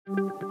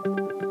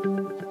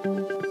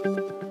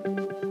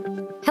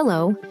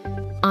Hello,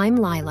 I'm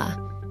Lila.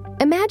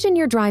 Imagine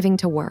you're driving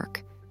to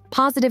work.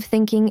 Positive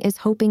thinking is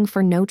hoping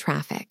for no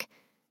traffic.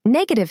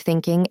 Negative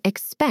thinking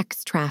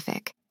expects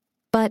traffic.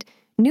 But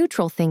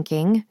neutral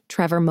thinking,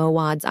 Trevor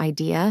Moawad's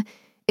idea,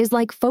 is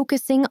like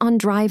focusing on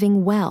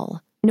driving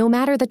well, no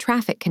matter the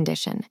traffic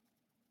condition.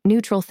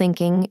 Neutral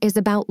thinking is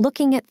about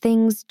looking at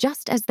things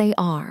just as they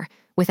are,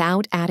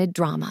 without added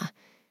drama.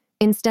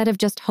 Instead of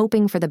just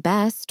hoping for the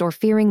best or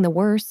fearing the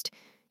worst,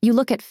 you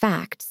look at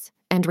facts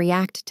and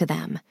react to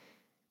them.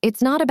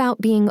 It's not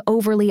about being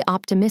overly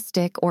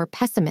optimistic or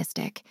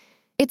pessimistic.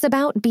 It's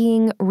about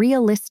being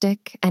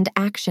realistic and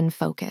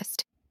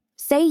action-focused.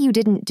 Say you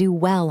didn't do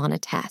well on a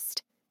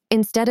test.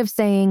 Instead of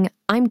saying,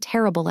 "I'm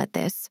terrible at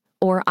this,"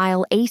 or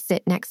 "I'll ace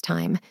it next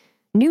time,"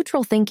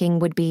 neutral thinking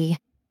would be,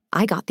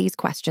 "I got these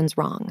questions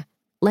wrong.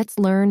 Let's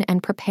learn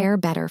and prepare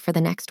better for the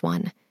next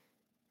one."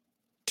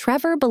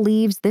 Trevor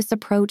believes this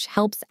approach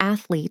helps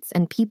athletes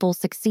and people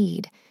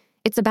succeed.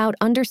 It's about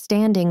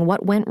understanding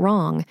what went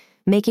wrong,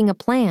 making a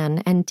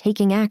plan, and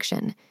taking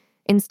action.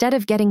 Instead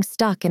of getting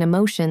stuck in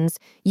emotions,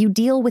 you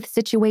deal with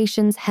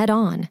situations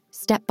head-on,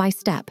 step by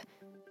step.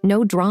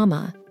 No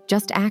drama,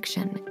 just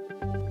action.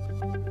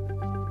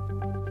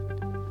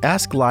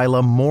 Ask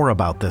Lila more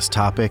about this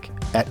topic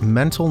at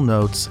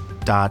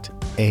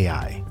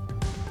mentalnotes.ai.